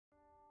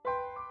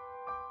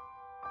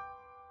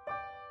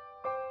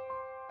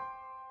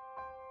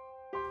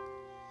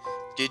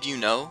Did you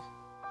know?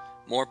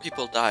 More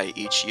people die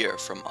each year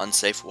from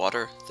unsafe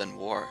water than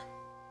war.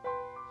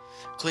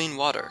 Clean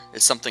water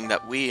is something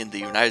that we in the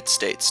United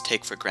States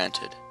take for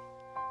granted.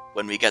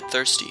 When we get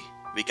thirsty,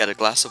 we get a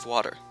glass of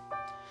water.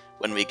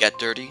 When we get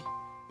dirty,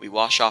 we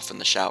wash off in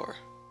the shower.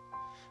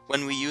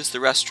 When we use the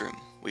restroom,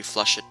 we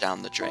flush it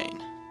down the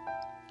drain.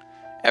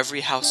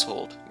 Every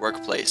household,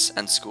 workplace,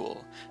 and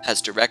school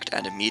has direct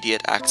and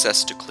immediate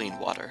access to clean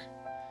water,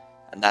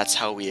 and that's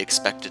how we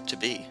expect it to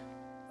be.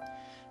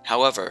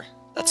 However,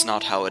 that's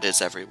not how it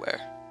is everywhere.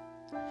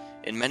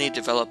 In many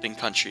developing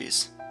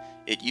countries,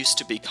 it used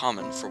to be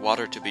common for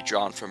water to be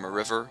drawn from a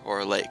river or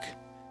a lake,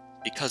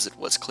 because it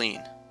was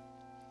clean.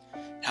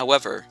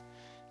 However,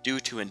 due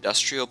to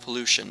industrial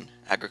pollution,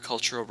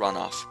 agricultural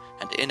runoff,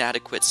 and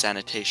inadequate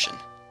sanitation,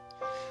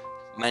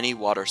 many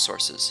water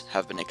sources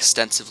have been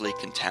extensively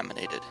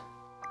contaminated.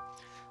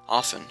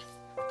 Often,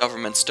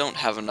 governments don't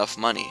have enough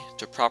money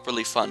to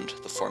properly fund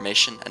the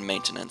formation and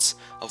maintenance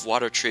of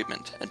water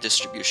treatment and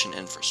distribution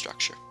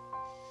infrastructure.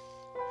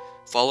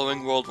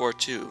 Following World War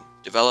II,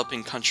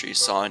 developing countries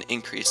saw an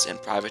increase in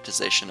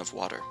privatization of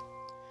water.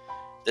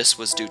 This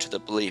was due to the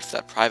belief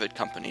that private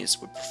companies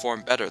would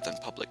perform better than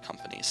public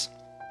companies.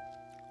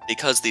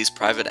 Because these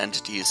private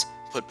entities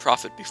put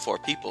profit before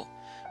people,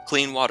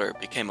 clean water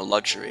became a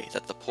luxury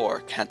that the poor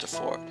can't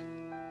afford.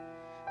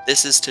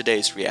 This is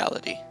today's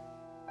reality.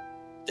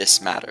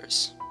 This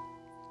matters.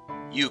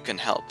 You can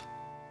help.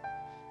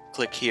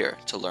 Click here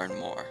to learn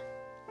more.